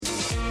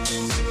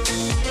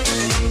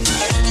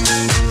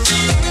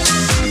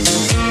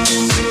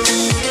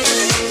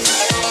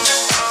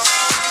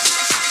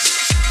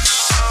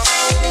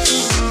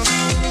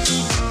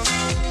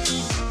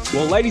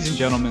Ladies and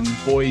gentlemen,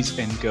 boys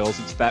and girls,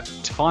 it's that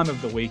time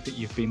of the week that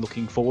you've been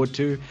looking forward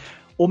to,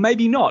 or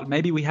maybe not.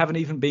 Maybe we haven't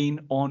even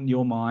been on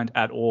your mind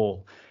at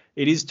all.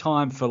 It is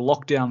time for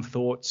Lockdown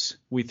Thoughts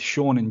with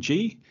Shaun and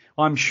G.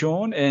 I'm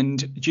Shaun,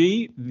 and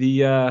G,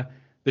 the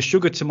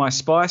sugar to my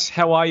spice.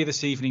 How are you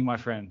this evening, my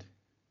friend?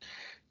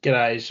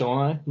 G'day,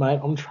 Shauno.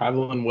 Mate, I'm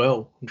travelling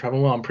well.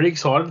 I'm pretty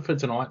excited for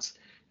tonight's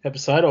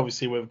episode.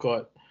 Obviously, we've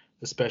got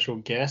a special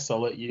guest. I'll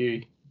let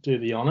you do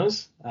the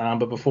honours.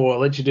 But before I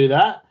let you do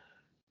that,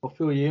 I'll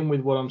fill you in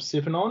with what I'm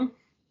sipping on.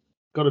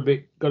 Got a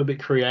bit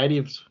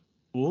creative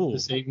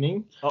this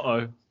evening.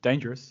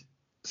 Dangerous.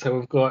 So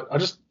we've got. I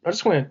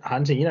just went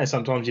hunting. You know,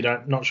 sometimes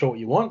not sure what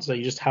you want, so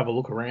you just have a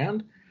look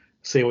around,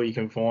 see what you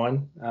can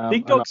find.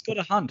 Big dog's got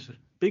to hunt.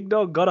 Big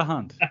dog got to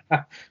hunt.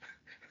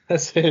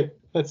 That's it.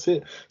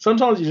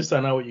 Sometimes you just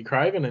don't know what you're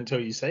craving until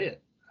you see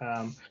it.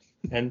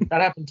 And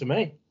that happened to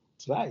me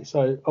today.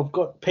 So I've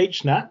got peach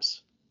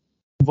schnapps,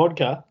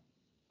 vodka,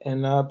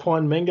 and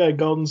pine mango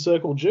golden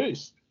circle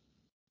juice.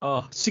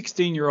 Oh,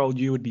 16-year-old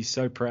you would be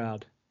so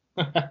proud.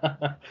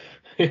 Yeah,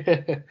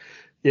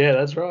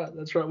 that's right.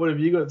 What have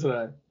you got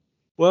today?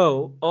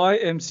 Well, I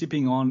am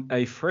sipping on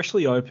a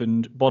freshly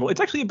opened bottle.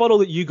 It's actually a bottle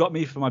that you got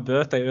me for my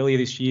birthday earlier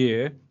this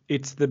year.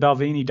 It's the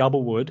Balvenie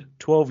Doublewood,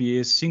 12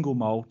 years, single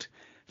malt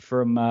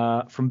from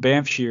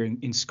Banffshire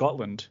in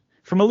Scotland.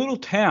 From a little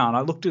town,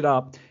 I looked it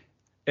up,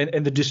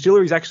 and the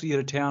distillery is actually at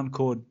a town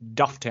called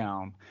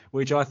Dufftown,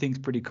 which I think is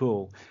pretty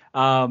cool.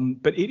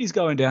 But it is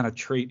going down a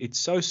treat. It's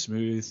so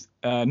smooth,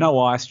 no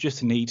ice,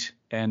 just neat,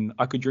 and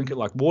I could drink it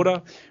like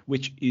water,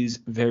 which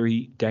is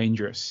very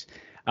dangerous.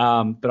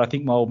 But I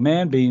think my old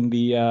man, being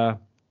the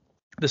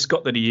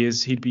Scot that he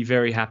is, he'd be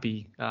very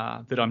happy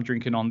that I'm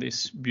drinking on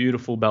this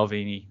beautiful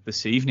Balvenie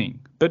this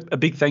evening. But a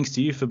big thanks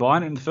to you for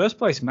buying it in the first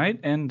place,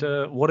 mate, and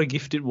what a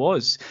gift it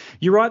was.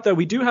 You're right, though.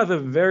 We do have a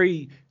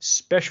very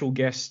special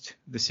guest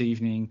this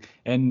evening,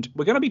 and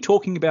we're going to be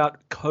talking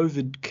about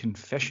COVID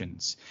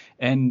confessions.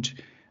 And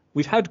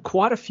we've had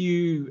quite a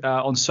few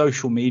on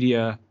social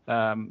media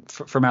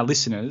from our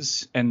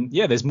listeners, and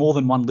yeah, there's more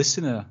than one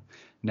listener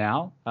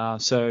now.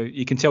 So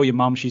you can tell your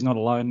mum she's not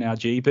alone now,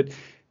 G. But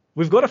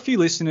we've got a few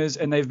listeners,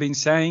 and they've been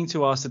saying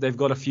to us that they've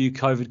got a few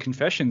COVID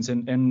confessions,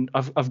 and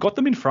I've got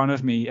them in front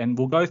of me, and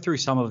we'll go through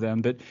some of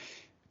them. But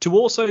to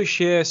also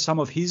share some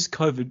of his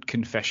COVID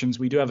confessions,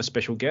 we do have a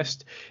special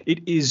guest.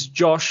 It is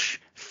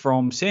Josh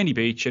from Sandy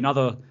Beach,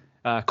 another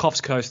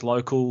Coffs Coast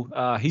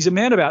local. He's a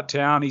man about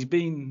town. He's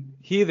been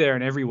here, there,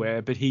 and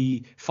everywhere, but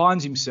he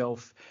finds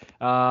himself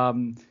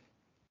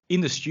in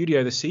the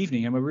studio this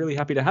evening, and we're really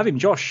happy to have him.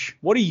 Josh,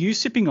 what are you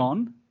sipping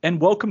on?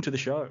 And welcome to the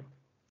show.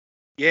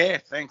 Yeah,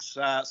 thanks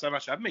so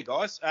much for having me,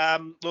 guys.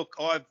 Look,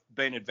 I've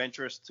been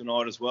adventurous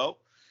tonight as well.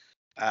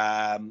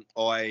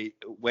 I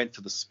went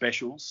for the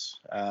specials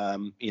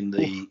in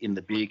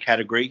the beer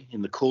category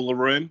in the cooler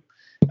room,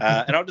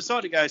 and I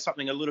decided to go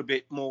something a little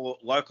bit more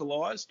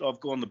localised.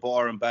 I've gone the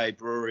Byron Bay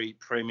Brewery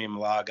Premium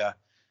Lager,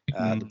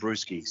 the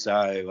Brewski.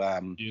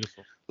 So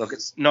beautiful. Look,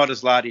 it's not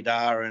as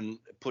la-di-da and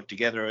put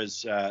together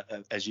as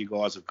you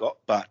guys have got,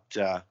 but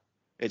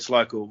it's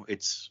local,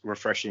 it's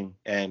refreshing,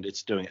 and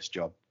it's doing its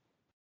job.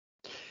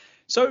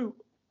 So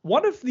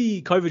one of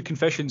the COVID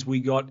confessions we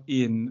got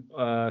in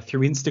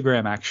through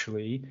Instagram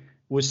actually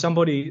was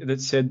somebody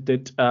that said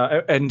that,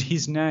 and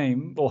his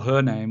name or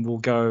her name will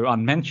go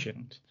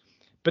unmentioned,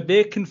 but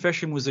their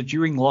confession was that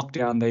during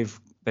lockdown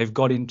they've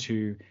got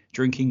into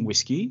drinking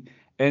whiskey,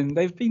 and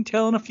they've been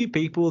telling a few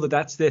people that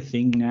that's their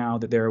thing now,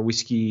 that they're a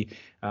whiskey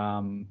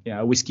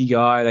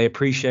guy. They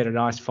appreciate a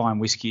nice fine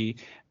whiskey.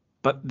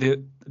 But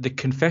the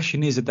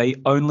confession is that they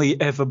only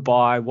ever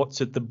buy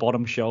what's at the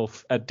bottom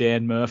shelf at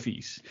Dan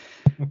Murphy's.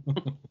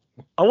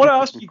 I want to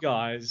ask you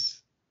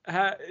guys,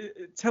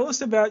 tell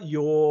us about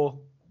your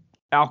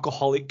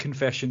alcoholic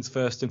confessions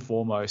first and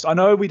foremost. I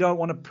know we don't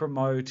want to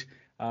promote,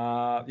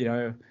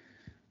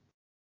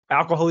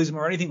 alcoholism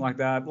or anything like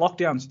that.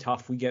 Lockdown's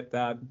tough. We get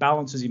that.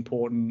 Balance is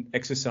important.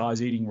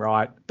 Exercise, eating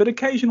right. But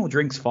occasional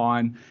drink's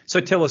fine. So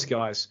tell us,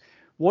 guys,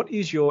 what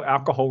is your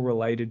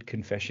alcohol-related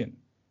confession?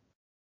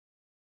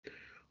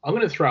 I'm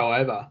going to throw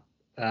over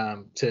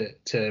to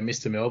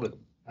Mr. Melbourne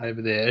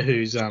over there,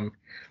 who's I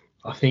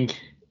think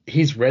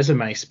his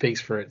resume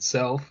speaks for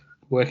itself,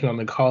 working on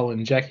the Kyle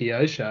and Jackie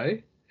O show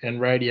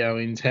and radio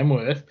in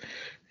Tamworth.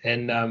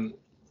 And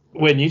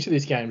we're new to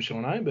this game,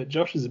 Shauno, but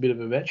Josh is a bit of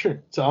a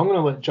veteran. So I'm going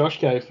to let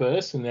Josh go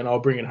first, and then I'll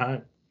bring it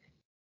home.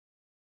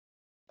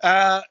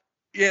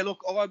 Yeah, look,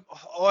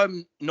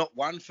 I'm not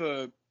one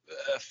for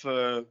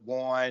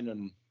wine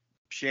and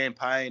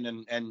champagne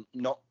and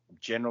not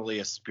generally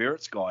a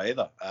spirits guy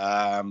either.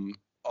 I'm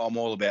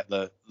all about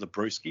the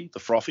brewski, the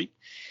frothy.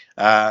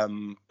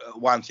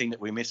 One thing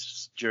that we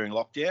missed during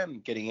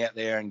lockdown, getting out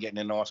there and getting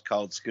a nice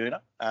cold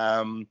schooner.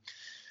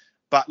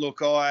 But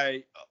look,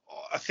 I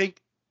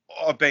think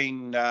I've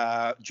been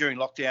during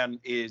lockdown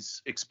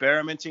is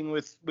experimenting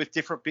with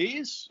different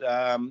beers,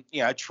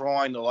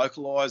 trying the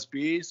localized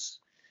beers,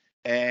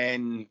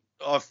 and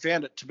I've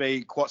found it to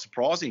be quite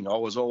surprising. I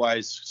was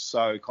always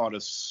so kind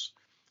of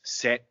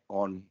set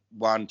on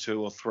 1,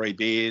 2 or 3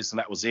 beers, and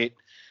that was it.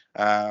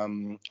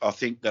 I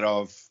think that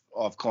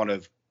I've kind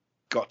of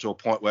got to a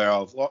point where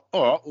I've like,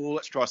 all right, well,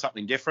 let's try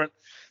something different.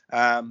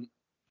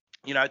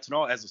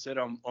 Tonight, as I said,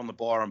 I'm on the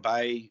Byron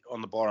Bay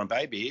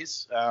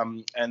beers,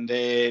 and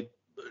they're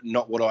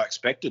not what I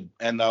expected,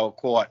 and they were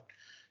quite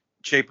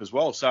cheap as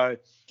well. So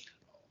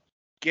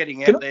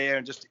getting out there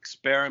and just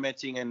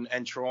experimenting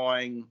and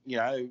trying,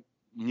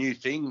 new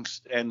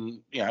things,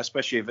 and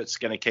especially if it's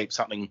going to keep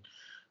something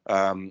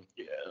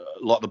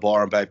like the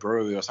Byron Bay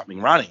Brewery or something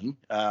running,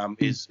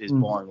 is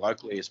buying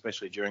locally,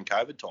 especially during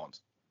COVID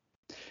times.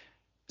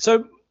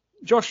 So,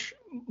 Josh,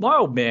 my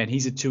old man,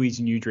 he's a Tooheys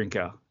New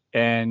drinker,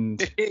 and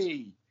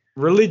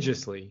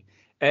religiously,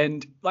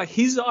 and like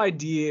his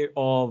idea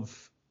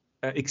of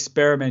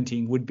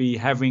experimenting would be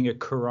having a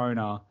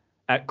Corona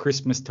at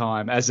Christmas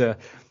time as a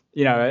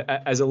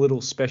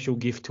little special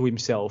gift to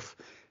himself.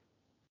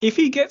 If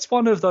he gets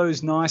one of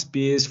those nice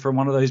beers from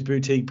one of those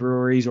boutique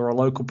breweries or a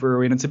local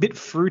brewery and it's a bit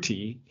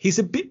fruity, he's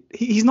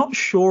not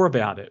sure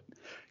about it.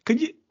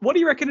 What do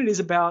you reckon it is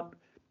about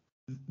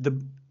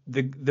the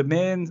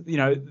man,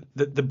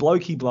 the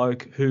blokey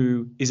bloke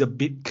who is a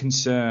bit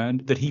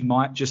concerned that he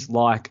might just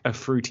like a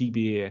fruity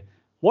beer?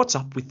 What's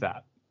up with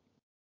that?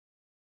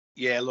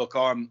 Yeah, look,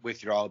 I'm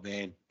with your old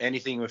man.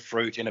 Anything with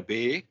fruit in a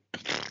beer,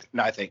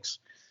 no thanks.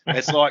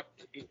 It's like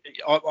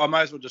I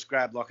might as well just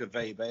grab like a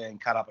VB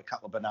and cut up a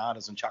couple of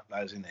bananas and chuck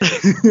those in there.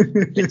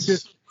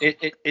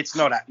 It's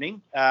not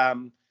happening. I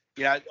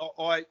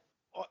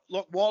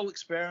look, while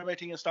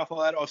experimenting and stuff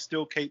like that, I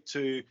still keep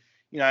to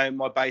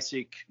my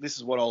basic. This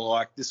is what I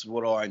like. This is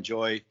what I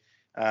enjoy.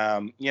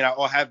 I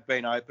have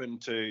been open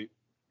to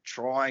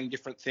trying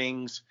different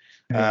things.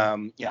 I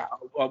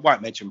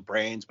won't mention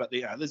brands, but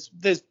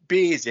there's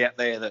beers out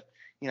there that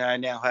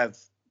now have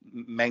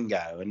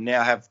mango and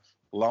now have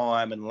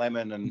lime and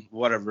lemon and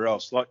whatever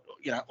else. Like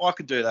I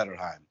could do that at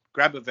home.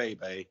 Grab a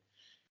VB,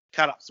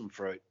 cut up some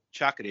fruit,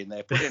 chuck it in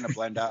there, put it in a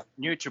blender,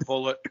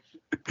 NutriBullet.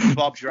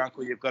 Bob's your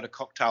uncle. You've got a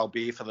cocktail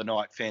beer for the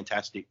night.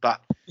 Fantastic.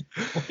 But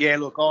yeah,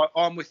 look,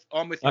 I'm with.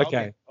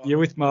 Okay, you're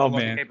with my old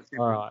man.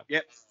 All right.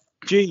 Yep.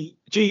 G,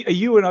 are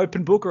you an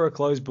open book or a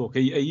closed book? Are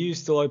you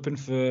still open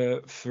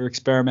for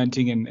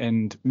experimenting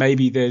and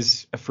maybe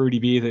there's a fruity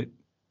beer that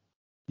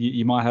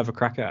you might have a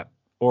crack at?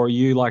 Or are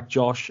you like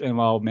Josh and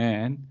my old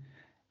man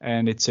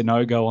and it's a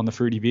no-go on the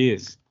fruity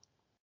beers?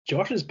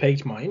 Josh has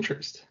piqued my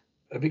interest.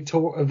 A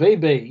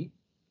VB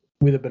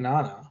with a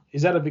banana.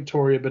 Is that a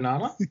Victoria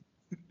banana?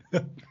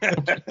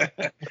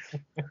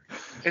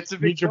 It's a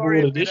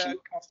Victoria edition.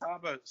 Cost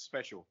Harbour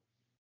special.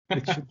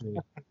 It should be.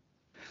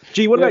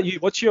 Gee, what about you?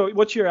 What's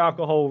your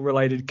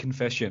alcohol-related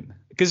confession?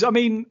 Because I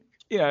mean,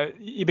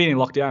 you've been in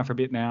lockdown for a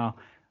bit now.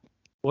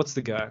 What's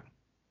the go?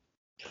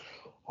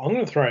 I'm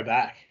going to throw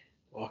back.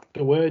 Like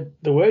the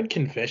word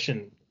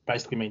confession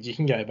basically means you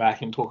can go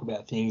back and talk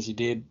about things you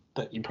did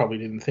that you probably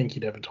didn't think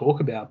you'd ever talk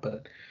about.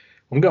 But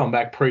I'm going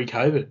back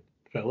pre-COVID,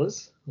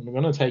 fellas. I'm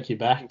going to take you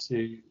back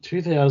to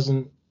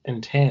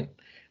 2010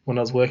 when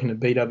I was working at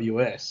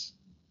BWS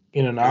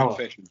in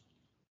Inala.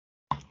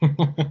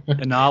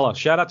 Inala.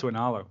 Shout out to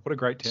Inala. What a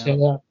great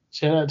town.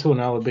 Shout out to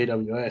Inala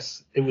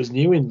BWS. It was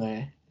new in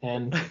there,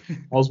 and I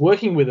was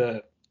working with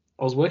a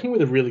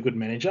really good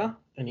manager,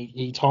 and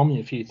he told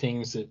me a few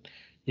things that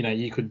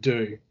you could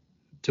do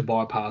to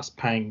bypass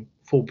paying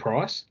full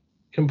price,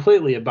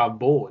 completely above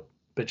board,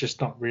 but just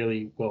not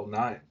really well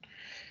known.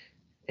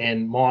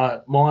 And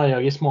my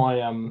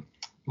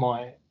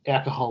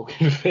alcohol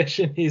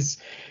confession is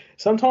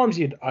sometimes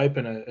you'd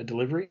open a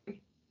delivery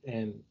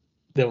and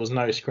there was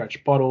no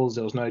scratch bottles,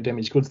 there was no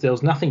damaged goods, there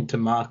was nothing to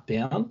mark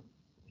down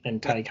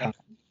and take home.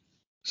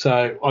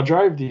 So I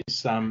drove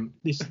this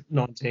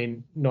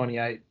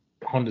 1998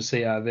 Honda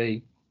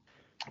CR-V,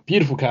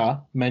 beautiful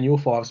car, manual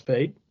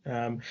 5-speed,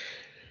 and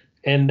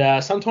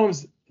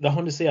sometimes the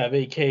Honda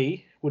CR-V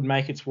key would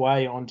make its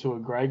way onto a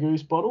Grey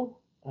Goose bottle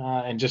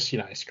and just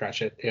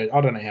scratch it.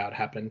 I don't know how it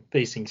happened.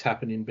 These things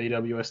happen in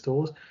BWS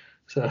stores.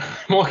 So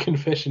my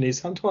confession is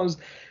sometimes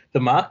the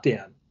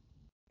markdown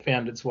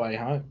found its way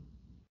home.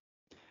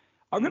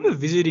 I remember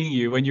visiting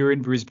you when you were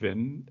in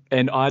Brisbane,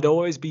 and I'd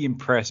always be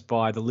impressed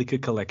by the liquor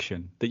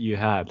collection that you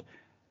had.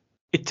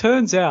 It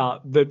turns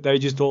out that they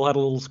just all had a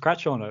little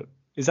scratch on it.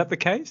 Is that the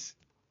case?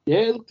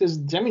 Yeah, look, there's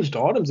damaged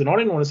items, and I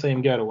didn't want to see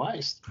them go to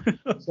waste.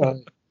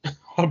 So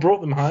I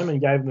brought them home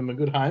and gave them a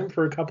good home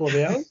for a couple of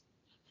hours.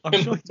 I'm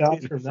sure you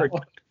did. From that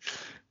one.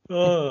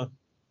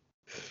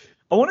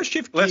 I want to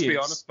shift gears.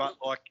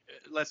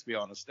 Let's be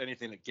honest.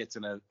 Anything that gets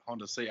in a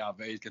Honda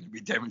CR-V is going to be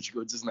damaged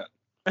goods, isn't it?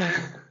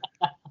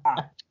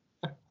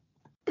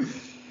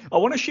 I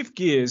want to shift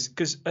gears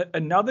because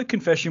another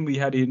confession we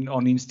had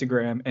on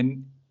Instagram,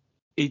 and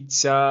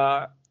it's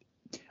I'm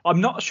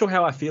not sure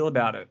how I feel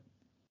about it.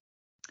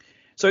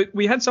 So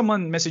we had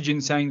someone message in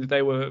saying that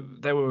they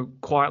were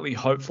quietly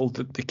hopeful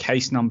that the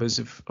case numbers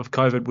of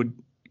COVID would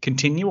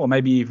continue or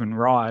maybe even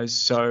rise.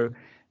 So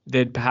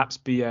there'd perhaps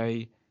be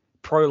a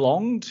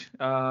prolonged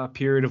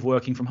period of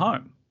working from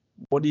home.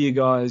 What do you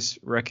guys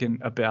reckon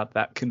about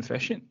that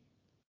confession?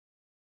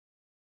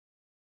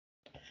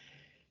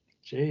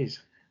 Jeez.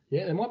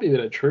 Yeah, there might be a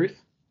bit of truth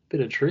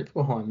bit of truth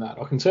behind that.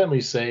 I can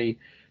certainly see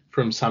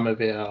from some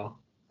of our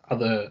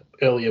other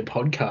earlier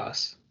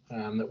podcasts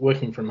that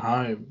working from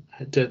home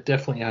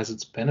definitely has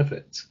its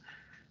benefits.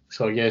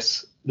 So I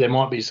guess there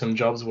might be some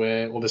jobs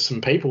where, or there's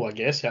some people, I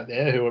guess, out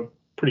there who are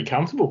pretty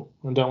comfortable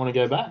and don't want to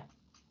go back.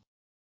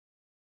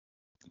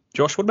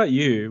 Josh, what about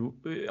you?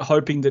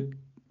 Hoping that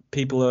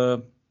people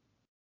are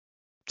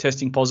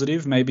testing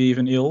positive, maybe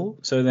even ill,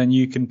 so then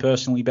you can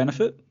personally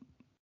benefit?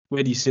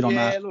 Where do you sit on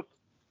that?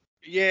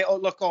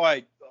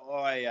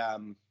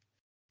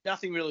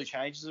 Nothing really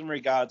changes in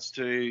regards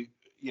to,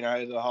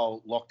 the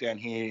whole lockdown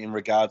here in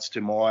regards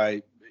to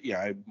my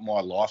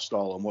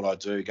lifestyle and what I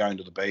do, going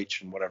to the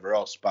beach and whatever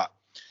else. But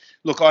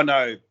look, I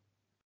know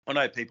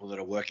people that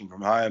are working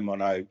from home. I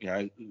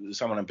know,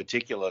 someone in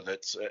particular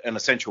that's an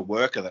essential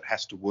worker that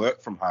has to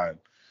work from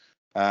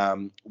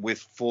home with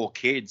 4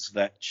 kids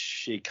that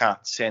she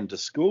can't send to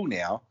school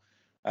now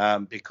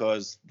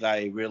because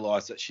they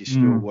realise that she's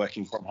still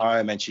working from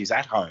home and she's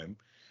at home.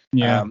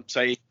 Yeah.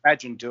 So you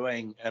imagine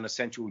doing an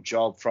essential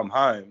job from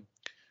home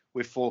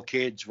with 4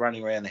 kids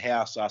running around the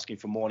house asking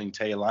for morning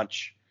tea,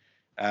 lunch,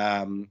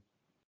 and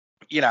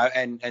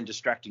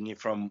distracting you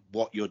from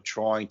what you're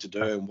trying to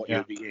do and what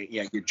your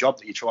job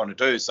that you're trying to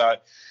do. So,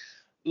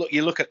 look,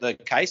 you look at the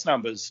case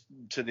numbers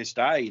to this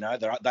day,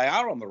 they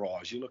are on the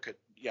rise. You look at,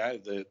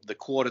 the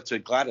quarter to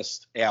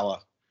Gladys hour,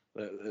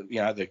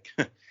 the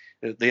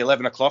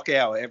 11 o'clock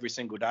hour every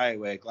single day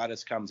where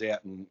Gladys comes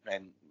out and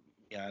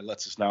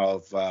lets us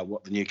know of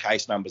what the new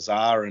case numbers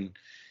are. And,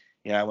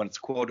 when it's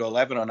quarter to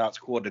 11, I know it's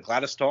quarter to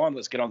Gladys time.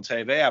 Let's get on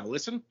TV, have a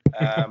listen.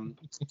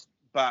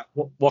 But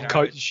what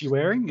coat is she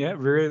wearing? Yeah,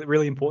 really,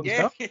 really important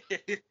stuff.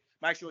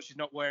 Make sure she's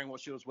not wearing what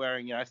she was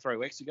wearing, 3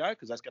 weeks ago,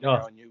 because that's going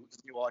to go a new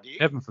idea.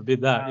 Heaven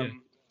forbid that.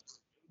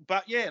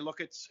 But yeah,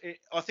 look,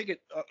 I think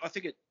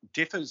it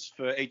differs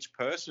for each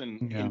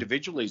person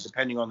individually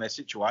depending on their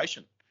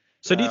situation.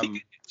 So do you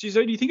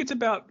think it's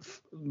about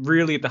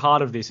really at the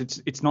heart of this?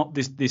 It's not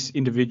this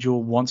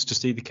individual wants to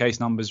see the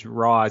case numbers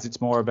rise. It's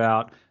more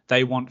about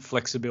they want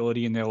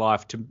flexibility in their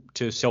life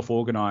to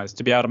self-organize,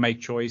 to be able to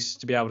make choice,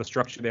 to be able to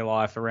structure their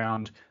life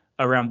around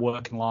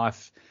work and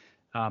life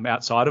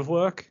outside of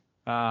work,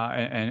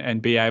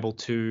 and be able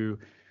to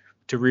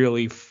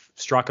really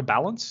strike a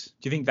balance.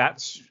 Do you think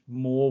that's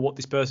more what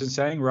this person's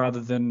saying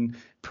rather than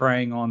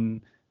preying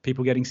on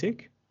people getting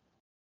sick?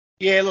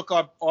 Yeah, look,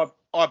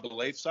 I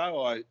believe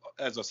so.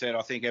 As I said,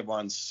 I think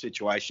everyone's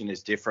situation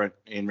is different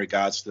in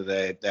regards to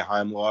their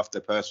home life,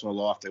 their personal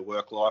life, their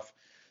work life.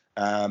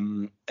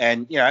 And,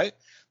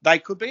 they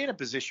could be in a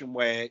position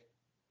where,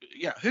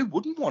 who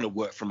wouldn't want to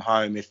work from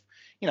home if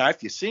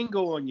you're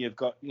single and you've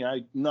got,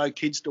 no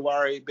kids to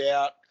worry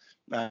about,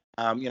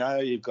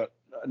 you've got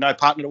no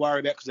partner to worry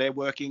about because they're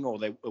working or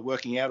they're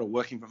working out or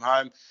working from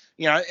home.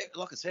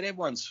 Like I said,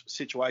 everyone's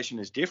situation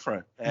is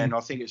different. And I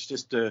think it's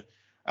just a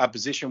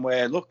position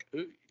where, look,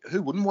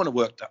 who wouldn't want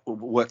to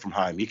work from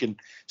home? You can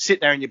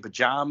sit there in your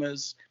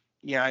pajamas,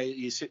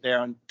 you sit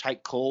there and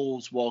take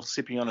calls while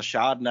sipping on a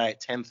Chardonnay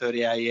at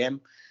 10:30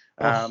 a.m.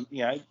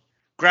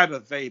 Grab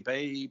a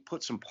VB,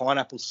 put some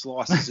pineapple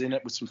slices in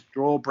it with some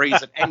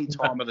strawberries at any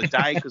time of the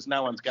day because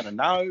no one's going to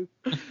know.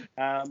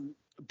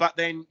 But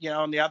then,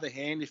 on the other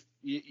hand, if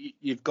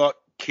you've got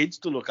kids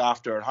to look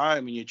after at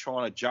home and you're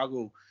trying to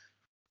juggle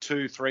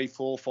 2, 3,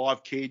 4,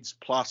 5 kids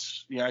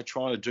plus,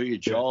 trying to do your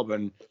job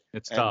and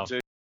it's tough.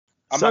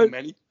 Among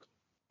many.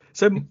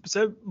 So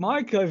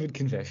my COVID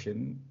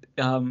confession.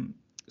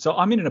 So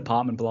I'm in an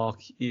apartment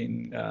block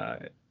in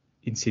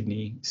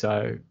Sydney.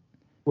 So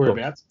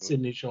whereabouts in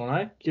Sydney,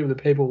 Shauno? Give the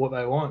people what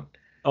they want.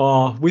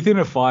 Oh, within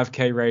a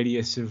 5k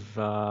radius of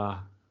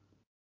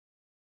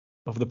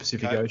the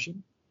Pacific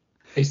Ocean.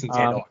 Eastern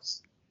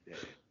Sandies.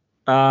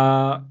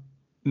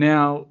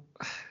 Now,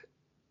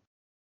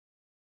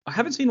 I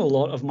haven't seen a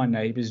lot of my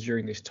neighbours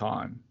during this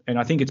time, and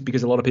I think it's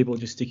because a lot of people are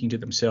just sticking to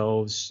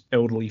themselves,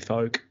 elderly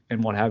folk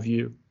and what have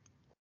you.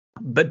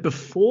 But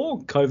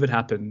before COVID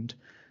happened,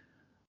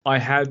 I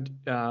had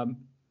got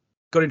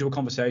into a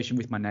conversation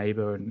with my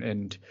neighbour,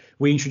 and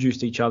we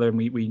introduced each other and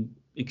we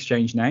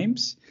exchanged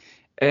names.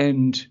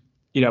 And,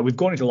 we've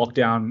gone into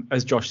lockdown.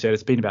 As Josh said,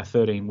 it's been about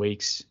 13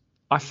 weeks.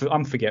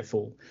 I'm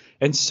forgetful.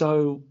 And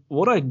so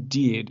what I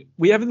did,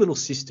 we have a little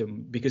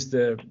system because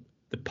the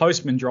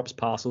postman drops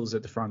parcels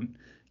at the front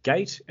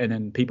gate and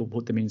then people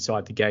put them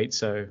inside the gate.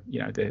 So,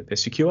 they're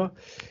secure.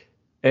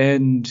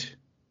 And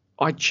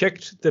I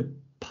checked the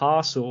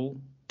parcel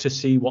to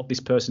see what this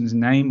person's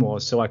name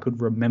was so I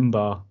could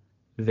remember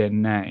their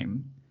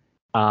name.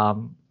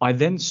 I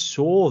then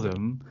saw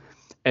them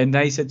and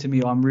they said to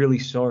me, "I'm really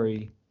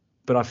sorry,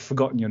 but I've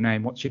forgotten your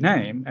name. What's your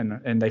name?"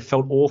 And they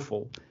felt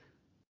awful.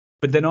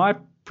 But then I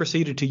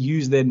proceeded to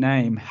use their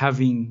name,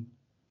 having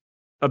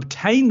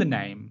obtained the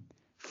name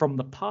from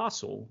the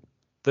parcel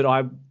that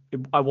I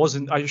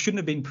shouldn't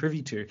have been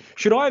privy to.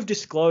 Should I have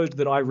disclosed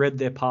that I read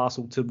their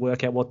parcel to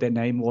work out what their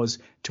name was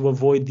to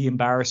avoid the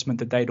embarrassment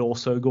that they'd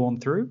also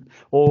gone through?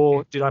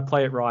 Or did I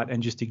play it right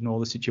and just ignore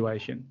the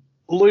situation?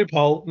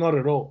 Loophole, not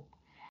at all.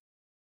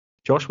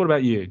 Josh, what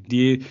about you? Do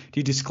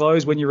you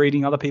disclose when you're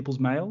reading other people's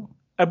mail?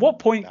 At what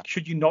point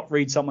should you not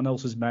read someone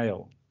else's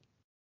mail?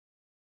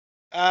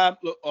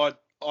 Look,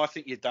 I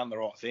think you've done the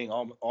right thing.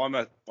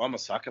 I'm a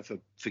sucker for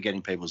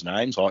forgetting people's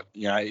names. Like,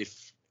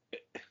 if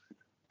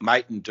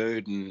mate and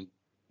dude and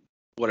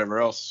whatever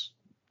else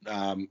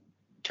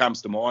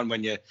comes to mind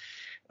when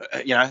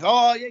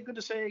oh yeah, good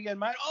to see you again,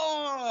 mate.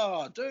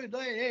 Oh, dude,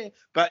 yeah.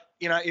 But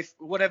if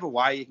whatever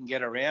way you can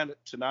get around it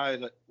to know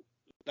that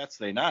that's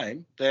their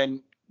name,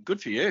 then good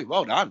for you.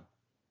 Well done.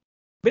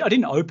 But I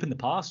didn't open the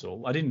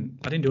parcel. I didn't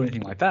do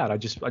anything like that. I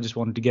just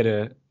wanted to get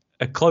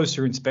a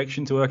closer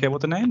inspection to work out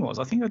what the name was.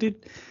 I think I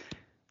did.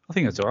 I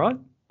think that's all right.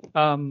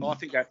 I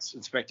think that's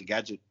Inspector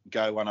Gadget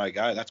Go 10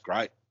 Go. That's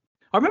great.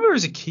 I remember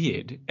as a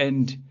kid,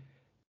 and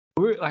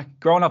we were like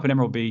growing up in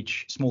Emerald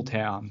Beach, small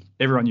town.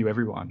 Everyone knew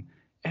everyone.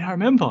 And I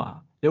remember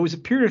there was a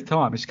period of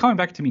time, it's coming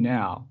back to me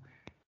now,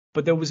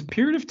 but there was a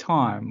period of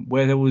time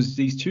where there was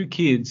these two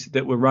kids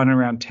that were running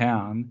around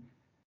town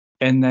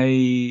and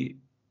they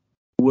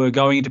were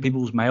going into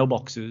people's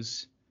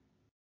mailboxes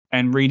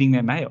and reading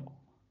their mail.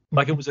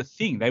 Like it was a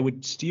thing. They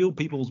would steal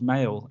people's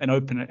mail and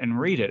open it and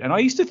read it. And I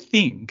used to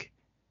think,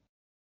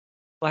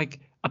 like,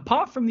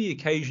 apart from the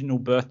occasional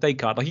birthday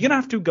card, like you're going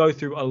to have to go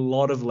through a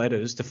lot of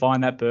letters to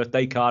find that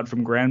birthday card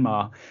from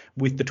grandma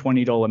with the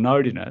 $20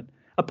 note in it.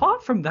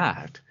 Apart from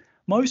that,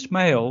 most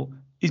mail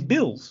is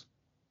bills.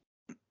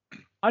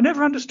 I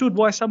never understood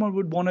why someone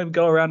would want to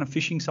go around and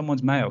phishing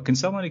someone's mail. Can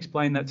someone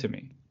explain that to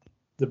me?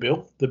 The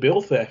bill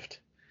theft,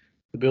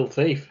 the bill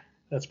thief.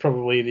 That's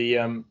probably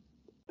the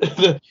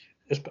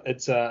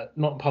it's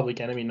not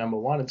public enemy number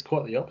one. It's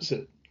quite the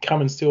opposite.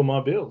 Come and steal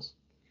my bills.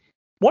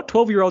 What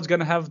 12-year-old's going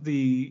to have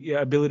the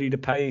ability to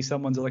pay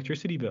someone's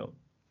electricity bill?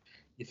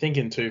 You're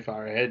thinking too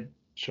far ahead,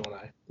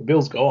 Shauno. The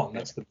bill's gone.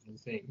 That's the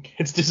thing.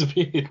 It's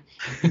disappeared.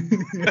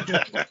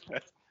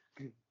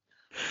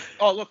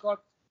 Oh, look,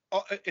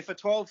 if a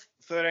 12,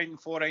 13,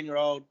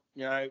 14-year-old,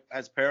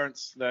 has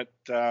parents that,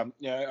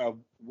 are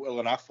well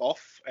enough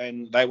off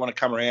and they want to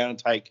come around and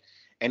take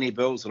any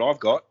bills that I've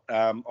got,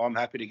 I'm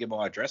happy to give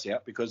my address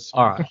out because,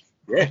 all right,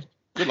 yeah,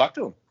 good luck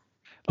to them.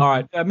 All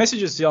right,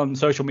 message us on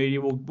social media.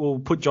 We'll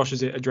put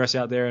Josh's address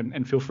out there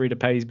and feel free to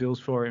pay his bills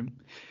for him.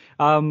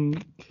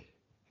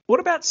 What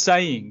about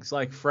sayings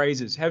like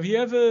phrases? Have you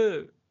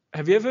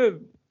ever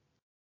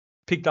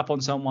picked up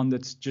on someone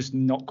that's just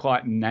not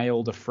quite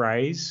nailed a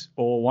phrase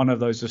or one of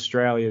those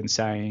Australian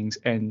sayings,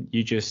 and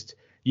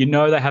you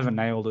know they haven't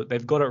nailed it,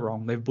 they've got it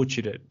wrong, they've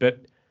butchered it,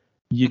 but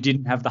you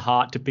didn't have the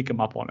heart to pick them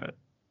up on it?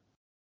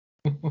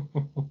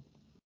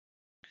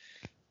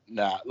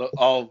 Nah, look,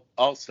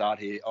 I'll start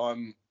here.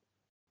 I'm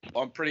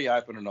pretty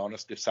open and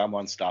honest if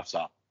someone stuffs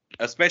up,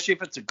 especially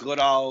if it's a good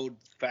old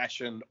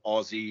fashioned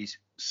Aussie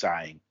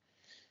saying.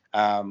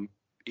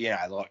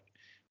 Like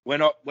we're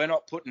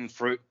not putting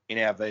fruit in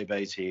our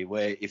VBs here.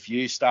 Where if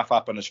you stuff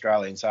up an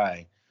Australian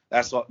saying,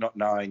 that's like not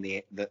knowing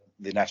the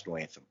national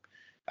anthem.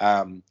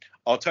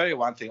 I'll tell you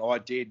one thing. I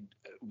did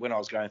when I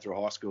was going through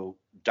high school.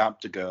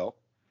 Dumped a girl.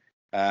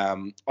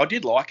 I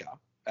did like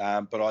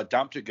her, but I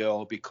dumped a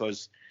girl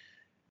because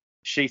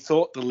she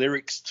thought the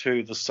lyrics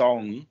to the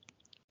song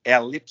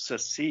 "Our Lips Are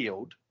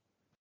Sealed"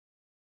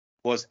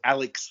 was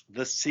Alex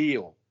the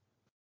Seal.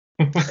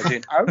 As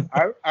in, oh,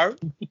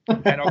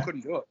 and I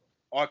couldn't do it.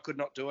 I could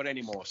not do it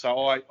anymore.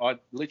 So I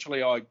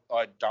literally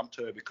dumped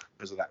her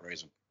because of that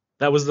reason.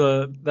 That was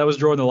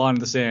drawing the line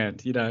in the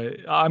sand.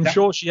 I'm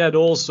sure she had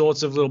all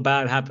sorts of little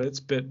bad habits,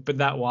 but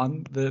that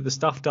one, the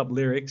stuffed up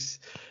lyrics,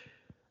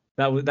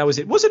 that was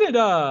it. Wasn't it?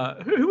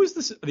 Who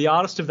was the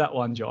artist of that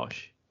one,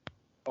 Josh?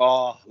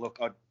 Oh, look,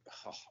 I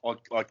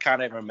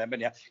can't even remember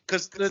now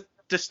because the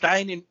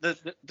stain in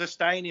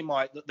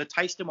the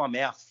taste in my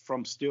mouth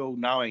from still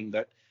knowing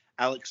that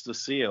Alex the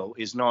Seal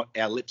is not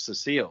Our Lips Are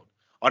Sealed.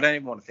 I don't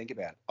even want to think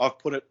about it. I've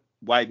put it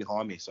way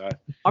behind me. So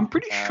I'm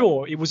pretty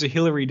sure it was a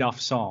Hilary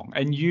Duff song,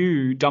 and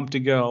you dumped a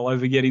girl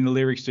over getting the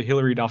lyrics to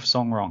Hilary Duff's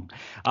song wrong.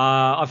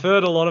 I've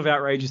heard a lot of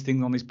outrageous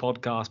things on this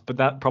podcast, but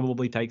that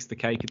probably takes the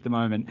cake at the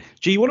moment.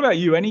 Gee, what about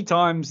you? Any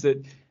times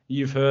that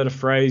you've heard a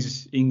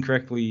phrase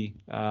incorrectly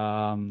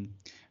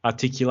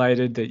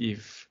articulated that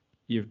you've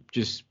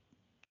just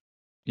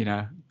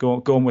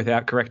gone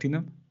without correcting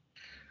them?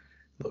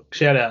 Look,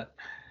 shout out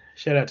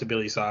to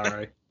Billy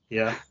Saro.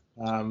 Yeah.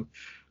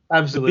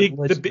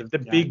 Absolutely.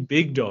 The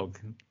big dog.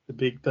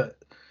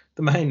 The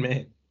main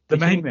man. The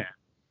main man.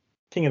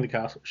 King of the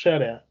castle.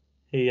 Shout out.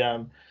 He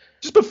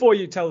Just before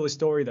you tell the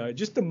story though,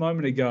 just a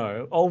moment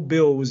ago, old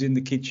Bill was in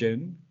the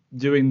kitchen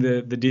doing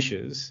the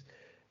dishes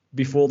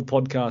before the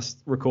podcast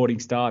recording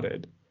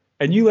started,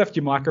 and you left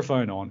your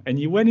microphone on and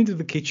you went into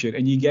the kitchen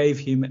and you gave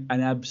him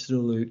an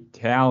absolute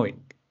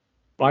towing.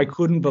 I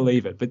couldn't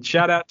believe it. But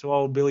shout out to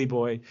old Billy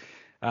Boy.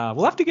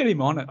 We'll have to get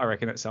him on, I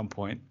reckon, at some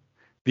point.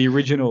 The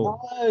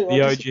original,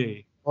 the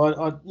OG.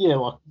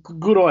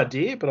 Good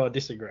idea, but I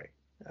disagree.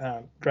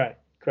 Great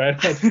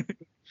idea.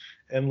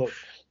 And look,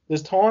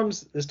 there's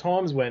times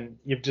when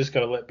you've just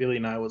got to let Billy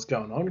know what's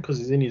going on because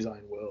he's in his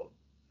own world.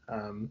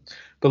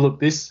 But look,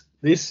 this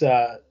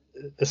the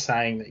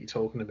saying that you're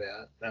talking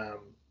about,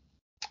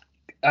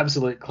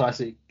 absolute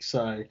classic.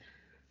 So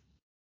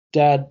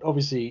Dad,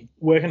 obviously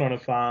working on a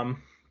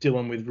farm,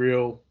 dealing with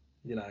real,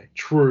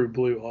 true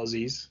blue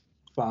Aussies,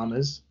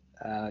 farmers,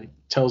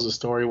 tells a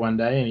story one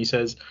day and he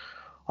says,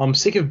 I'm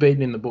sick of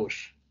beating in the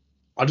bush.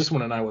 I just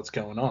want to know what's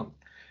going on.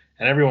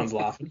 And everyone's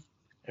laughing.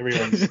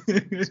 Everyone's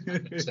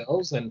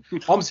themselves. And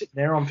I'm sitting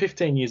there. I'm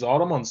 15 years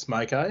old. I'm on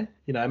smoko.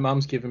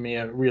 Mum's given me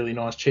a really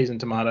nice cheese and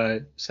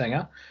tomato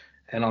sanger.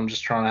 And I'm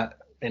just trying to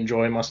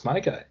enjoy my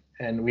smoko.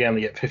 And we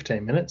only get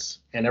 15 minutes.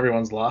 And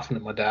everyone's laughing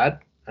at my dad.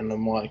 And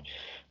I'm like,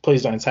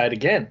 please don't say it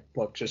again.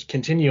 Like, just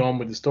continue on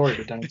with the story,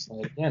 but don't say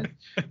it again.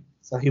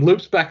 So he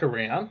loops back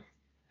around.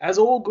 As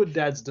all good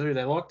dads do,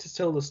 they like to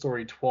tell the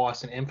story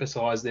twice and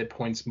emphasize their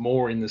points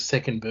more in the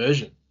second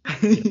version.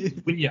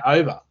 Win you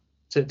over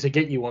to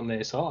get you on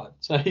their side.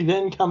 So he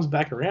then comes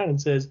back around and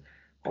says,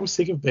 I'm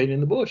sick of beating in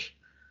the bush.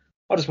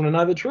 I just want to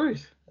know the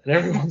truth. And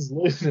everyone's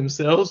losing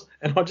themselves.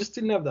 And I just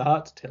didn't have the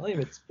heart to tell him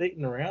it's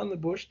beating around the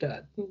bush,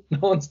 Dad. No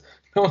one's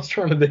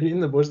trying to beat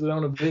in the bush. They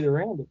don't want to beat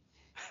around it.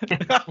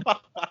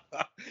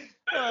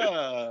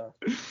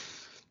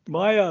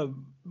 My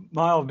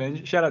old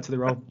man, shout out to the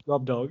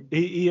Rob dog.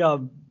 He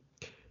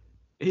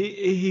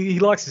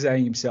likes to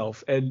say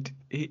himself, and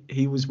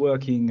he was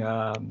working.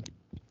 I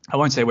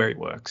won't say where he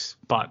works,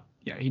 but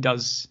he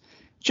does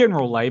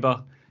general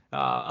labour,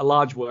 a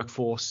large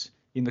workforce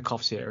in the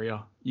Coffs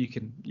area. You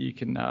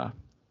can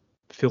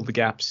fill the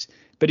gaps.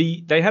 But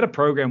they had a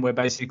program where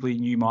basically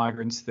new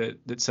migrants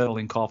that settle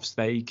in Coffs,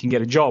 they can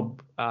get a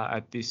job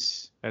at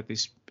this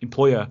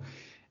employer,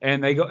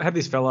 and they had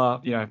this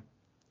fella,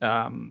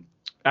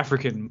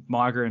 African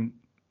migrant,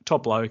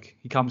 top bloke.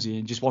 He comes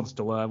in, just wants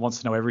to learn, wants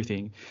to know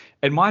everything.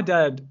 And my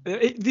dad,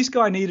 this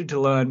guy needed to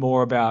learn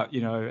more about,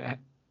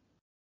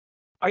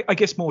 I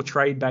guess more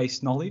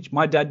trade-based knowledge.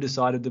 My dad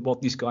decided that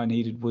what this guy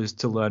needed was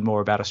to learn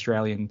more about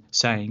Australian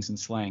sayings and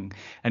slang.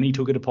 And he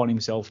took it upon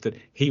himself that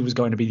he was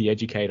going to be the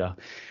educator.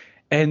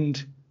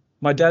 And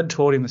my dad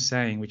taught him a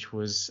saying, which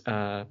was,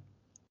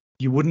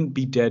 you wouldn't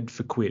be dead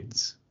for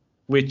quids,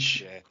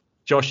 which, yeah.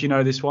 Josh, you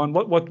know this one.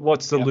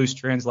 What's the loose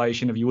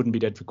translation of you wouldn't be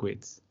dead for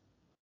quids?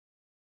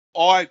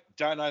 I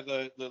don't know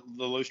the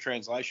loose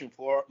translation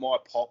for it. My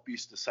pop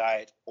used to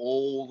say it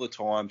all the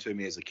time to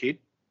me as a kid.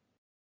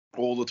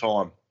 All the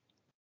time.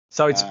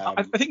 So it's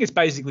I think it's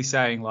basically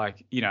saying,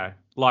 like,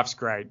 life's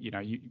great.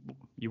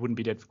 You wouldn't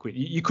be dead for quids.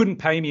 You couldn't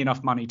pay me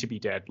enough money to be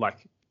dead.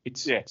 Like,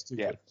 it's too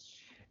good.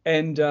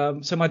 And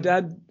so my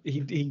dad,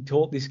 he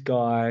taught this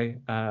guy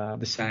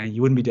the saying,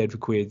 you wouldn't be dead for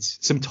quids.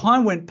 Some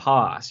time went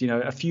past,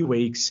 a few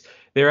weeks.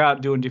 They're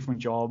out doing different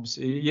jobs.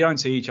 You don't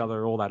see each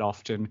other all that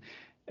often.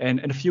 And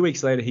a few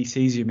weeks later, he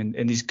sees him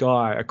and this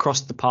guy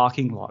across the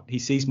parking lot. He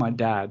sees my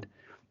dad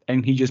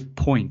and he just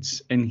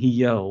points and he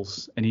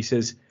yells and he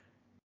says,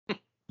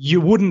 you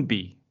wouldn't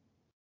be.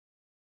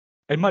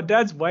 And my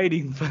dad's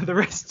waiting for the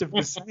rest of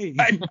the saying.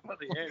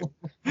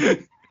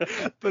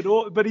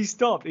 But he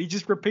stopped. He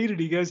just repeated.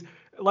 He goes,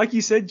 like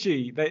you said,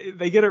 G,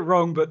 they get it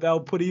wrong, but they'll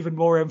put even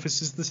more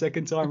emphasis the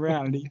second time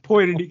round. And he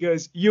pointed. He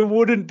goes, you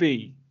wouldn't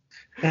be.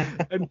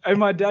 And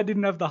my dad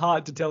didn't have the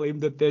heart to tell him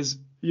that there's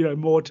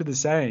more to the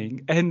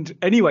saying. And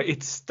anyway,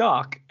 it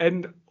stuck.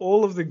 And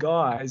all of the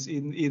guys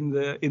in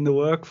the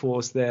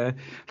workforce there,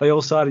 they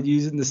all started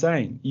using the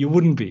saying, you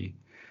wouldn't be.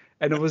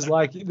 And it was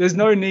like, there's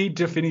no need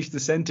to finish the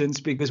sentence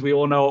because we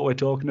all know what we're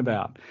talking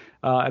about.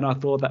 And I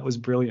thought that was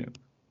brilliant.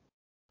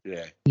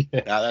 Yeah.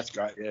 No, that's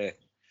great. Yeah.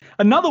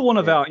 Another one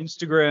of our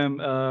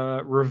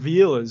Instagram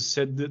revealers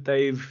said that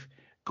they've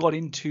got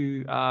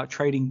into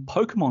trading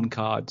Pokemon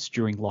cards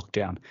during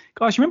lockdown.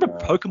 Guys, you remember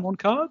Pokemon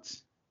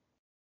cards?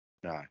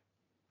 No.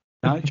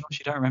 No, Josh,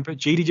 you don't remember?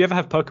 G, did you ever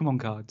have Pokemon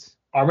cards?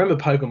 I remember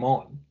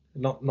Pokemon,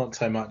 not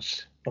so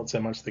much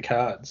the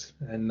cards.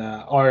 And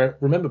I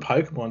remember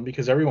Pokemon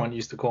because everyone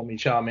used to call me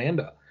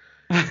Charmander,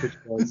 which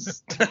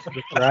was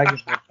the dragon.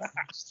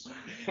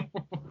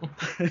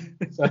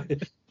 So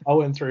I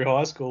went through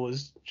high school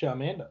as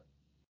Charmander.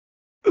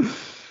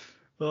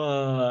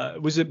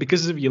 Was it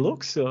because of your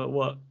looks or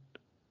what?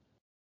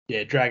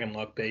 Yeah,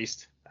 dragon-like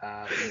beast.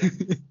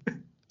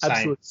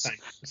 Same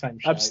shape.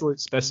 Absolute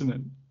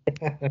specimen.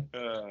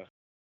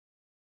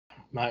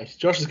 Mate,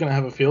 Josh is going to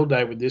have a field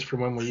day with this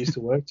from when we used to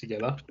work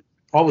together.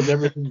 I was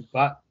everything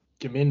but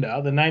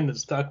Gaminda. The name that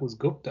stuck was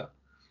Gupta.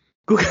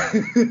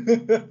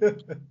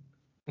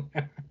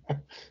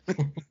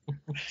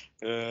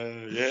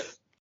 Yeah.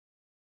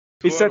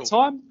 It's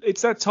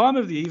that time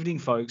of the evening,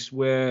 folks,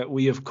 where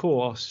we, of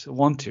course,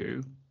 want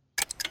to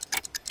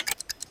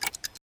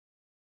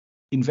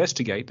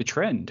investigate the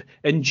trend.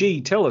 And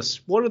G, tell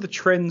us, what are the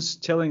trends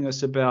telling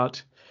us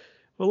about,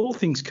 well, all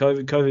things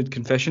COVID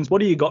confessions? What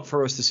do you got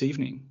for us this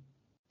evening?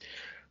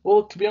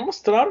 Well, to be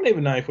honest, I don't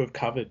even know if we've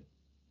covered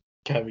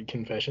COVID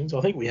confessions. I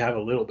think we have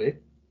a little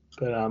bit,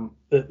 but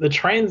the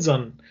trends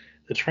on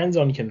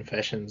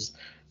confessions.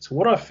 So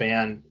what I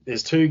found,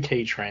 there's two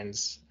key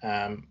trends.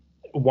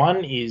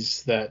 One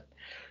is that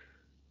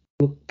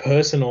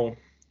personal.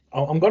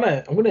 I'm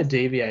gonna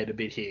deviate a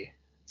bit here.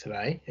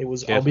 today. It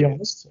was, I'll be Careful.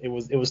 honest, it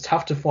was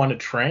tough to find a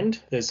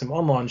trend. There's some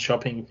online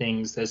shopping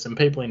things. There's some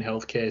people in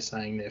healthcare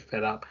saying they're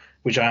fed up,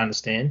 which I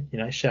understand.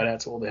 Shout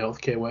out to all the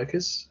healthcare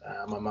workers.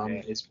 My mum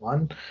Yeah. is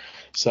one,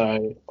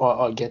 so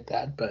I get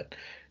that. But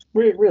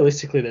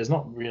realistically, there's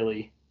not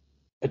really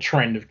a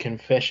trend of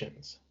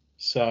confessions.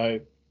 So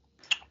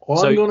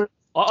I'm gonna.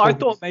 I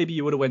thought maybe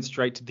you would have went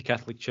straight to the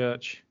Catholic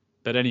Church.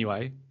 But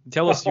anyway,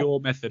 tell us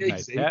your method, mate.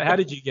 Easy. How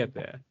did you get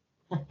there?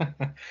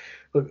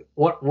 Look,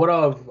 what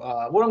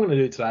I'm going to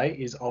do today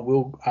is I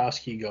will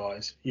ask you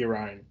guys your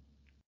own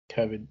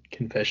COVID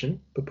confession,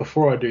 but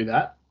before I do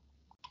that,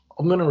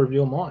 I'm going to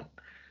reveal mine.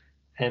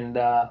 And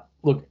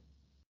look,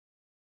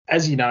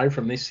 as you know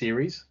from this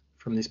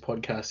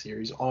podcast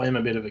series, I am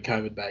a bit of a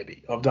COVID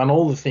baby. I've done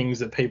all the things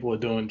that people are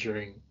doing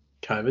during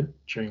COVID,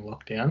 during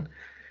lockdown,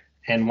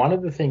 and one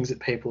of the things that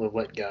people have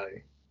let go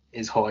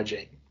is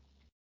hygiene.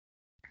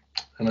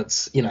 And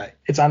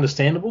it's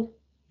understandable.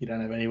 You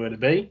don't have anywhere to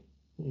be.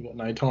 You've got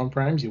no time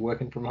frames. You're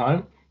working from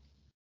home.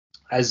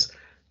 As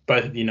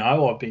both of you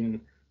know, I've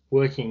been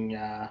working,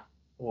 I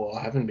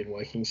haven't been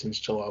working since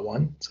July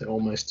 1, so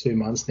almost 2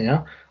 months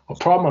now. I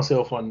pride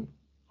myself on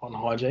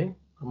hygiene.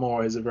 I'm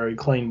always a very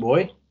clean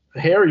boy, a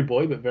hairy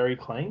boy, but very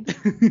clean.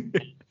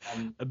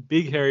 A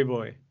big hairy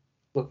boy.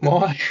 Look,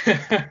 my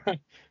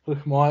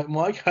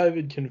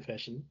COVID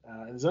confession.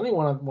 There's only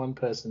one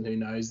person who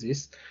knows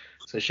this,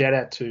 so shout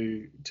out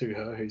to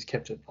her who's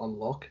kept it on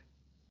lock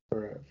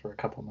for a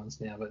couple of months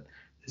now. But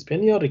there's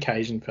been the odd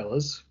occasion,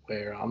 fellas,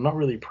 where I'm not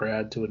really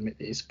proud to admit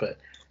this, but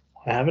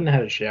I haven't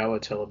had a shower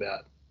till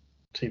about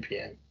 2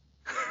 p.m.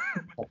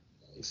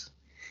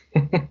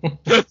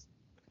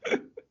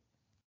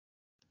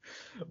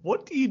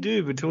 What do you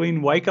do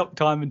between wake up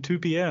time and 2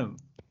 p.m.?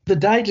 The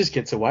day just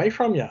gets away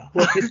from you.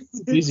 Look,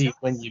 it's busy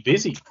when you're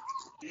busy,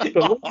 but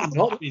when you're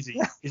not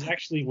busy is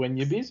actually when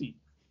you're busy.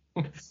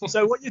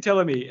 So what you're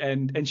telling me,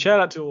 and shout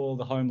out to all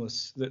the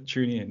homeless that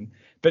tune in,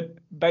 but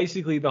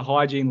basically the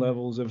hygiene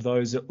levels of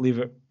those that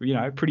live,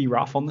 pretty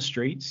rough on the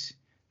streets,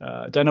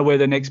 don't know where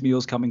their next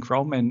meal's coming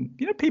from, and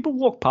people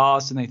walk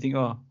past and they think,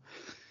 oh,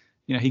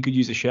 he could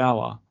use a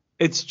shower.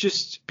 It's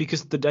just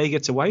because the day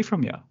gets away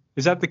from you.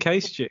 Is that the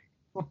case, G?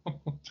 Look,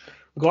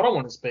 I don't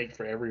want to speak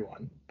for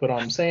everyone, but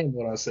I'm saying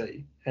what I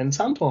see, and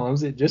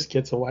sometimes it just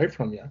gets away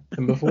from you,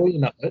 and before you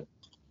know it,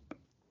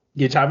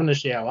 you're having a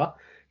shower,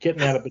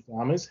 getting out of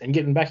pajamas, and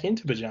getting back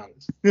into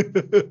pajamas.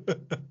 If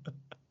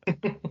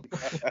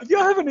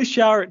you're having a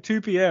shower at 2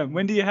 p.m.,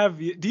 when do you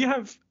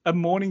have a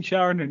morning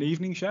shower and an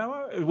evening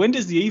shower? When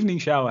does the evening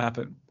shower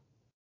happen?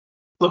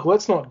 Look,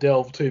 let's not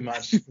delve too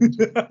much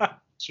into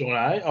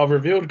Shauno. I've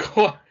revealed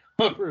quite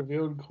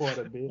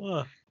a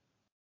bit.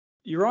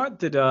 You're right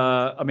that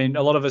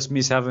a lot of us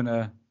miss having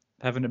a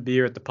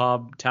beer at the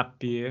pub, tap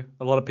beer.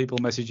 A lot of people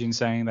message in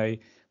saying they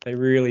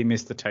really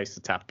miss the taste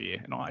of tap beer,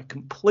 and I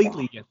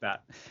completely get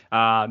that.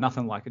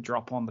 Nothing like a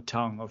drop on the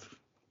tongue of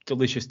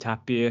delicious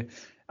tap beer.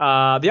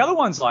 The other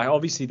ones, like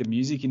obviously the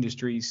music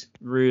industry's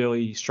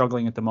really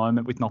struggling at the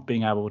moment with not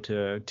being able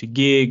to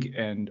gig,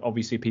 and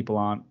obviously people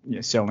aren't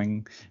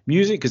selling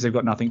music because they've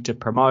got nothing to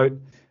promote.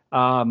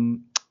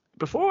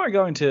 Before I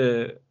go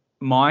into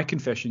my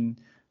confession,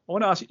 I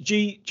want to ask you,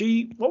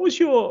 G, what's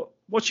your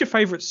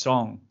favorite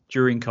song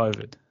during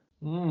COVID?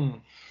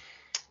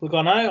 Look,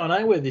 I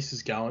know where this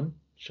is going,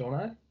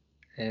 Shauno,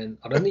 and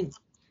I don't think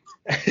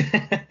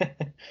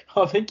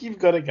I think you've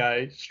got to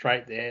go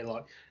straight there.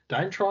 Like,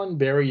 don't try and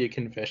bury your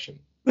confession.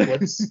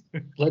 Let's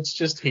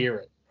just hear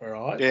it, all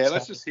right? Yeah,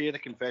 let's just hear the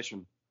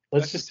confession.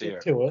 Let's just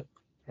get to it,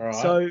 all right?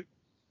 So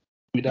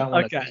we don't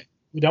want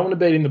to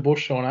beat in the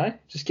bush, Shauno.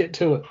 Just get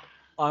to it.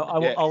 I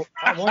won't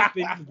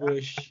beat in the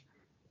bush.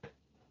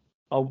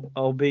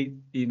 I'll beat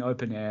in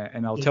open air,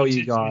 and I'll tell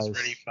you guys.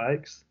 Ready,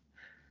 folks.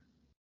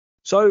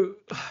 So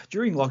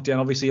during lockdown,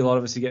 obviously a lot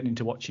of us are getting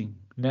into watching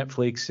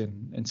Netflix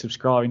and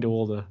subscribing to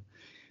all the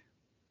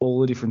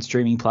different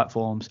streaming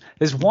platforms.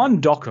 There's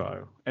one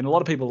doco, and a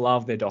lot of people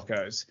love their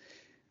docos.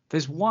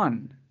 There's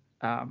one.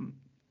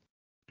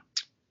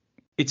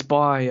 It's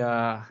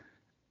by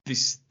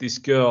this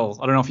girl.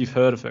 I don't know if you've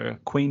heard of her,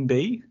 Queen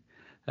Bee,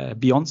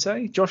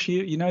 Beyonce. Josh,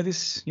 you know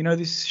this? You know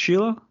this,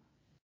 Sheila?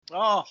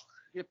 Oh,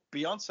 yeah,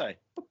 Beyonce.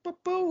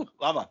 Boo.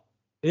 Love her.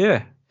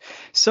 Yeah.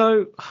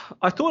 So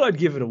I thought I'd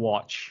give it a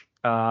watch.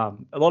 A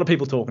lot of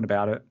people talking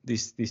about it.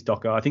 This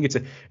doco. I think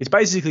it's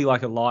basically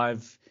like a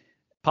live.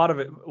 Part of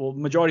it, well,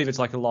 majority of it's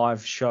like a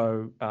live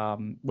show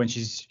when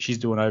she's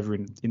doing over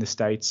in the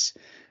States.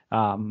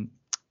 And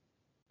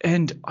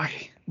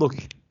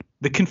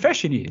the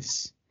confession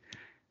is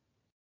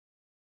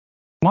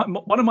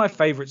one of my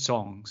favorite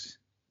songs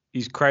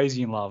is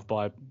Crazy in Love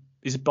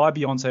is it by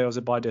Beyonce or is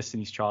it by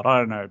Destiny's Child? I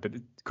don't know, but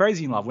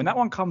Crazy in Love. When that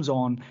one comes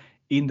on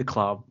in the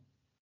club,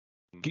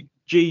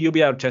 G, you'll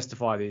be able to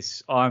testify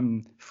this.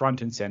 I'm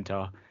front and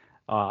center.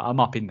 I'm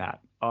up in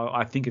that.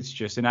 I think it's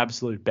just an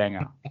absolute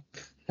banger.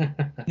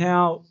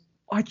 Now,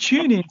 I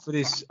tune in for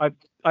this.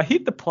 I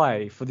hit the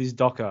play for this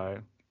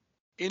doco,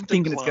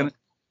 thinking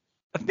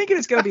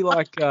it's gonna be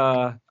like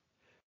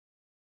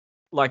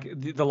like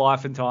the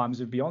life and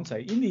times of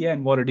Beyonce. In the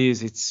end, what it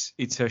is,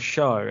 it's her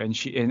show, and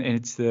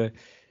it's the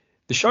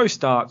show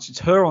starts. It's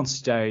her on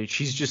stage.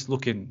 She's just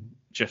looking,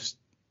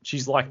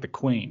 she's like the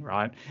queen,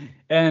 right?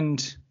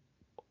 And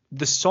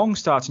the song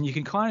starts, and you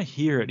can kind of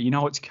hear it. You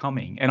know it's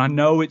coming, and I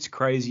know it's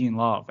Crazy in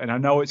Love, and I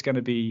know it's going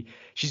to be.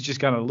 She's just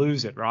going to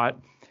lose it, right?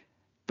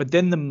 But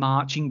then the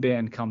marching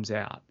band comes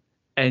out.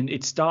 And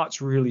it starts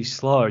really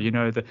slow, you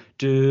know, the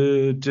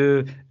do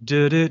do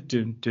do do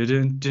do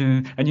do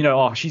do, and you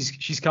know, oh,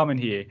 she's coming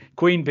here,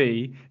 Queen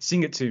Bee,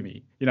 sing it to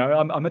me, you know.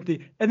 I'm at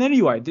the, and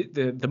anyway,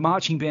 the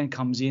marching band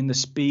comes in, the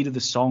speed of the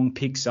song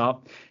picks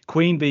up,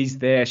 Queen Bee's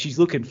there, she's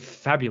looking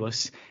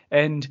fabulous,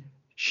 and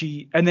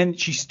then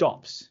she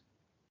stops,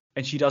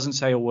 and she doesn't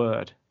say a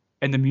word,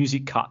 and the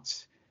music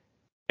cuts,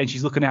 and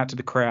she's looking out to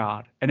the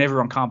crowd, and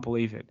everyone can't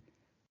believe it.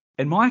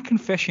 And my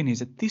confession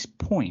is, at this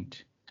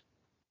point,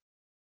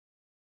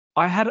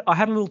 I had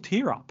a little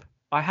tear up.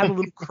 I had a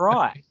little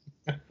cry.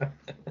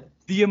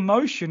 The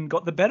emotion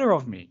got the better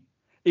of me.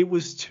 It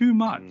was too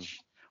much.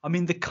 I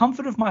mean, the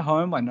comfort of my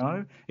home, I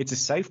know it's a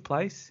safe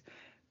place,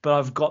 but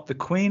I've got the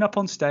Queen up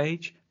on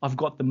stage. I've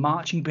got the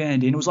marching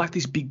band in. It was like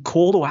this big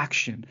call to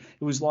action.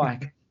 It was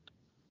like,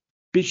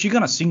 bitch, you're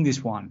going to sing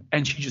this one.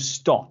 And she just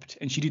stopped,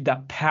 and she did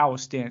that power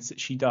stance that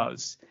she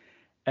does.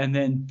 And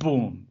then,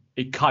 boom,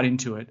 it cut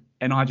into it,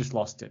 and I just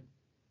lost it.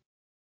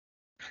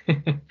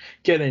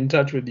 Get in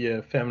touch with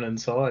your feminine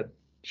side,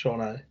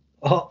 Shauno.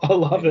 I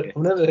love it.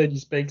 I've never heard you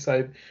speak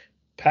so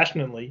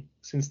passionately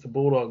since the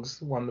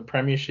Bulldogs won the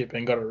premiership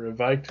and got it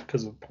revoked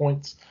because of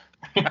points.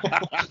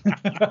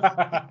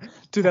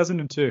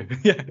 2002.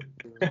 Yeah.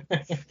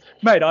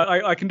 Mate,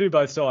 I can do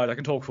both sides. I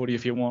can talk footy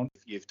if you want.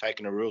 You've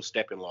taken a real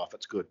step in life.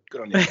 It's good.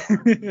 Good on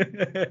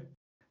you.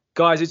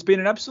 Guys, it's been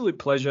an absolute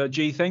pleasure.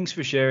 Gee, thanks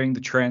for sharing the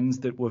trends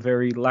that were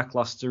very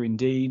lackluster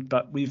indeed,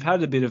 but we've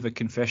had a bit of a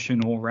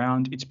confession all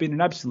round. It's been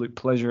an absolute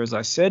pleasure, as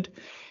I said.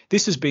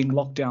 This has been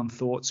Lockdown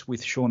Thoughts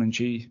with Shaun and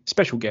G.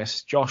 Special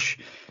guest, Josh.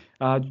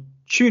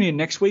 Tune in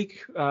next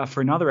week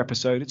for another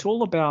episode. It's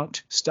all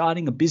about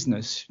starting a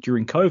business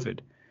during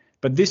COVID.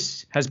 But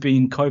this has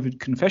been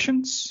COVID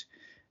Confessions.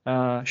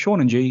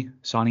 Shaun and G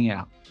signing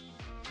out.